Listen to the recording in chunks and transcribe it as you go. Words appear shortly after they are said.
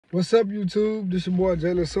What's up, YouTube? This your boy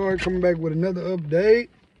Jalen Sword coming back with another update.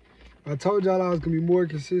 I told y'all I was gonna be more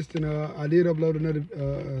consistent. I did upload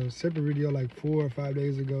another separate video like 4 or 5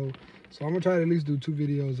 days ago, so I'm gonna try to at least do 2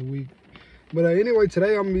 videos a week. But anyway,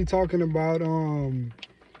 today I'm gonna be talking about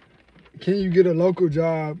can you get a local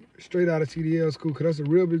job straight out of CDL school? Cause that's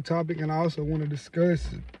a real big topic, and I also want to discuss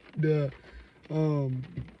the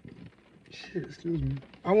excuse me.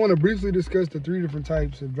 I want to briefly discuss the 3 different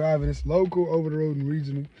types of driving. It's local, over the road, and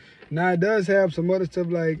regional. Now, it does have some other stuff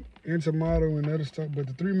like intermodal and other stuff, but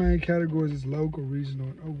the 3 main categories is local, regional,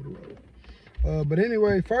 and over the road. But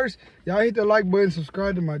anyway, first, y'all hit the like button,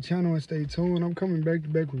 subscribe to my channel, and stay tuned. I'm coming back to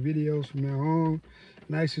back with videos from now on.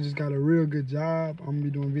 And I actually just got a real good job. I'm going to be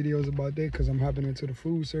doing videos about that because I'm hopping into the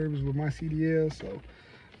food service with my CDL. So,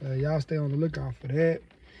 y'all stay on the lookout for that.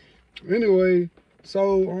 Anyway,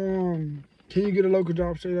 so, can you get a local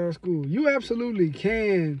job straight out of school? You absolutely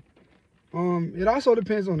can. It also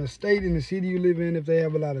depends on the state and the city you live in, if they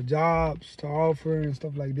have a lot of jobs to offer and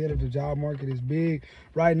stuff like that, if the job market is big.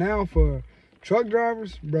 Right now for truck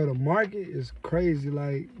drivers, bro, the market is crazy,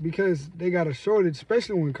 like, because they got a shortage,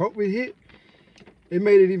 especially when COVID hit, it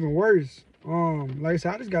made it even worse. Like I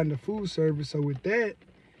said, I just got into food service, so with that,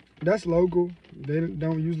 that's local. They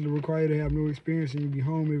don't usually require you to have no experience and you be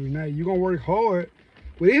home every night. You're gonna work hard.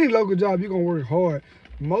 With any local job, you're gonna work hard.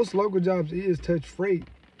 Most local jobs is touch freight,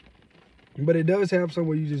 but it does have some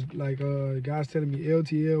where you just, like guys telling me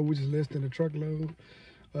LTL, which is less than a truckload.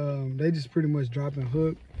 They just pretty much dropping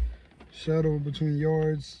hook, shuttle between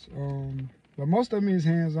yards. But most of them is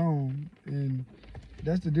hands-on, and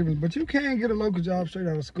that's the difference. But you can get a local job straight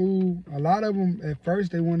out of school. A lot of them, at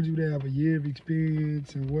first, they wanted you to have a year of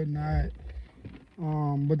experience and whatnot.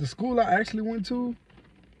 But the school I actually went to,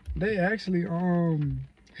 they actually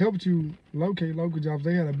helped you locate local jobs.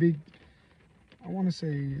 They had a big, I want to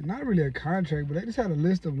say, not really a contract, but they just had a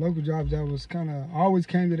list of local jobs that was kind of always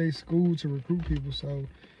came to their school to recruit people. So,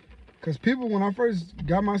 because people, when I first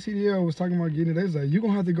got my CDL, was talking about getting it, they was like, you're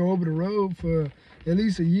going to have to go over the road for at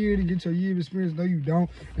least a year to get your year of experience. No, you don't.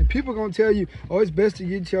 And people going to tell you, oh, it's best to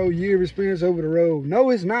get your year of experience over the road. No,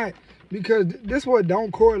 it's not. Because this what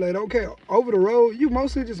don't correlate. Okay, over the road, you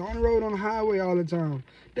mostly just on the road on the highway all the time.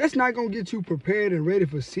 That's not going to get you prepared and ready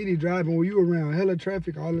for city driving where you around hella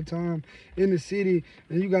traffic all the time in the city,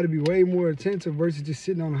 and you got to be way more attentive versus just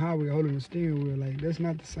sitting on the highway holding the steering wheel. Like, that's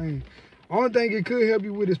not the same. Only thing it could help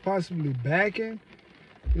you with is possibly backing,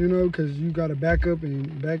 you know, because you got to back up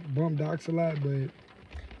and bump docks a lot, but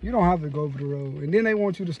you don't have to go over the road. And then they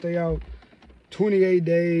want you to stay out 28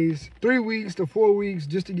 days, 3 weeks to 4 weeks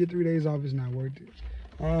just to get 3 days off. Is not worth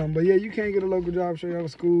it. But yeah, you can't get a local job straight out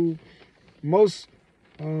of school. Most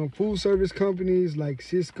food service companies like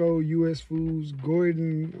Cisco, US Foods,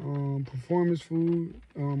 Gordon, Performance Food,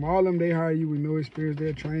 all of them, they hire you with no experience.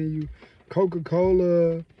 They'll train you.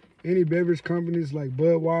 Coca-Cola, any beverage companies like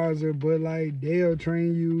Budweiser, Bud Light, they'll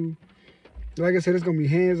train you. Like I said, it's gonna be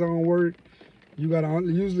hands-on work.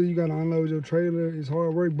 Usually you gotta unload your trailer. It's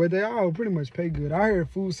hard work, but they all pretty much pay good. I heard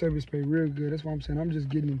food service pay real good. That's what I'm saying. I'm just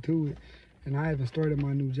getting into it, and I haven't started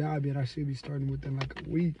my new job yet. I should be starting within like a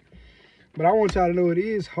week. But I want y'all to know it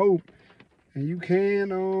is hope, and you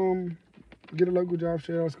can get a local job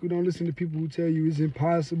straight out of school. Don't listen to people who tell you it's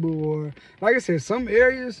impossible, or like I said, some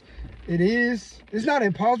areas it is. It's not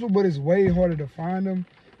impossible, but it's way harder to find them.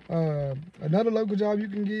 Another local job you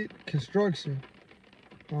can get, construction.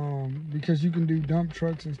 Because you can do dump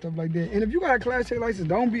trucks and stuff like that. And if you got a Class A license,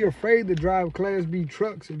 don't be afraid to drive Class B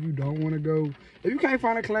trucks if you don't want to go. If you can't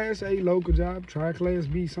find a Class A local job, try Class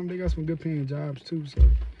B. They got some good paying jobs too. So,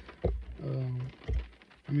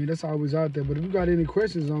 I mean, that's always out there. But if you got any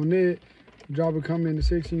questions on that, drop a comment in the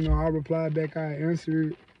section. You know, I'll reply back. I answer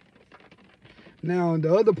it. Now,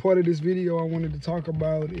 the other part of this video I wanted to talk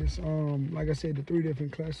about is, like I said, the 3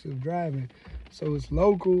 different classes of driving. So it's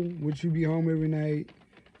local, which you be home every night.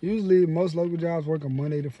 Usually, most local jobs work a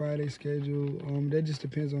Monday to Friday schedule. That just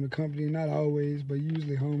depends on the company. Not always, but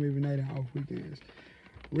usually home every night and off weekends.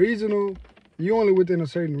 Regional, you only within a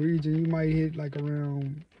certain region. You might hit like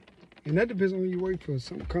around, and that depends on who you work for.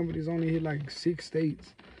 Some companies only hit like 6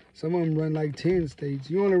 states. Some of them run like 10 states.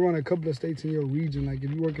 You only run a couple of states in your region. Like if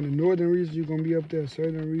you work in the northern region, you're going to be up there,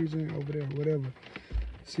 southern region, over there, whatever.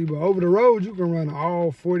 See, but over the road, you can run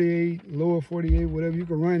all 48, lower 48, whatever. You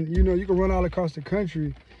can run, you know, you can run all across the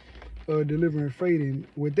country delivering freight. And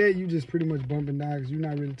with that, you just pretty much bumping docks. You're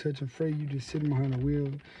not really touching freight. You just sitting behind the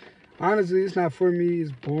wheel. Honestly, it's not for me.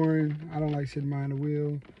 It's boring. I don't like sitting behind the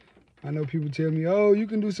wheel. I know people tell me, oh, you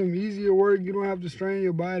can do some easier work. You don't have to strain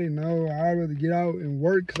your body. No, I'd rather get out and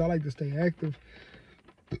work because I like to stay active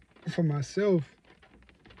for myself.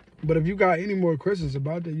 But if you got any more questions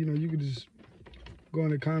about that, you know, you could just go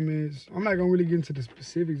in the comments. I'm not gonna really get into the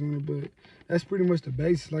specifics on it, but that's pretty much the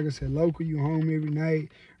basis. Like I said, local, you home every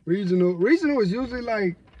night. Regional is usually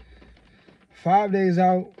like 5 days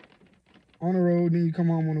out on the road, then you come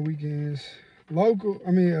home on the weekends. Local,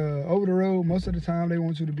 over the road, most of the time they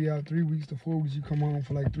want you to be out 3 weeks to 4 weeks. You come home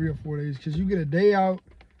for like 3 or 4 days because you get a day out.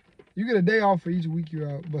 You get a day off for each week you're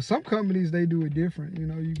out. But some companies, they do it different. You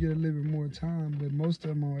know, you get a little bit more time, but most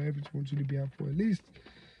of them on average want you to be out for at least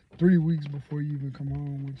 3 weeks before you even come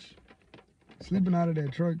home, which sleeping out of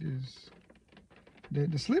that truck is,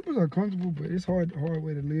 the sleepers are comfortable, but it's hard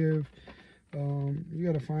way to live. You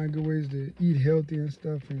gotta find good ways to eat healthy and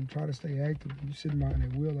stuff and try to stay active. You sitting behind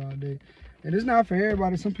that wheel all day. And it's not for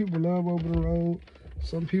everybody. Some people love over the road.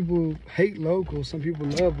 Some people hate local. Some people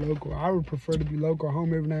love local. I would prefer to be local,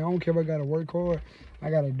 home every night. I don't care if I gotta work hard. I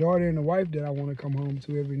got a daughter and a wife that I want to come home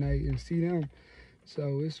to every night and see them.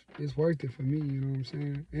 So it's worth it for me, you know what I'm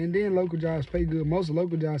saying? And then local jobs pay good. Most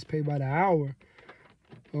local jobs pay by the hour.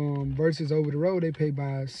 Versus over the road, they pay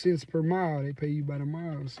by cents per mile. They pay you by the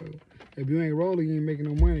mile. So if you ain't rolling, you ain't making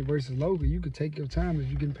no money. Versus local, you could take your time. If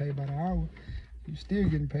you're getting paid by the hour, you still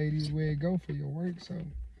getting paid either way it go for your work. So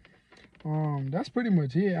that's pretty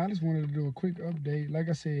much it. I just wanted to do a quick update. Like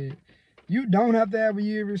I said, you don't have to have a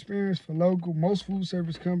year of experience for local. Most food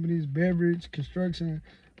service companies, beverage, construction,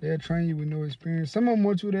 they'll train you with no experience. Some of them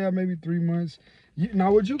want you to have maybe 3 months.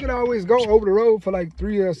 Now, what you could always go over the road for like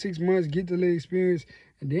 3 or 6 months, get the little experience,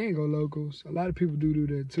 and then go locals. A lot of people do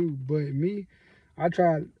that too. But me, I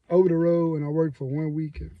tried over the road and I worked for 1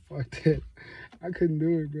 week and fuck that. I couldn't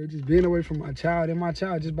do it, bro. Just being away from my child. And my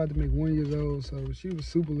child just about to make 1 year old. So she was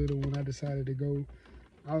super little when I decided to go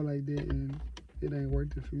out like that. And it ain't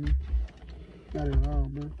worth it for me. Not at all,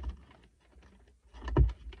 bro.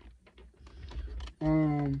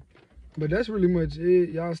 But that's really much it.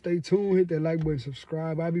 Y'all stay tuned, hit that like button,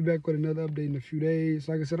 subscribe. I'll be back with another update in a few days.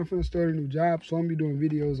 Like I said, I'm finna start a new job, so I'm gonna be doing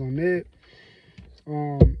videos on that.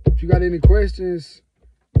 If you got any questions,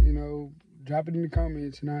 you know, drop it in the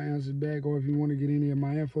comments and I'll answer back. Or if you want to get any of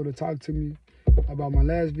my info to talk to me about my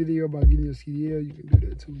last video about getting your CDL, you can do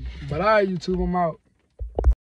that too. But all right, YouTube, I'm out.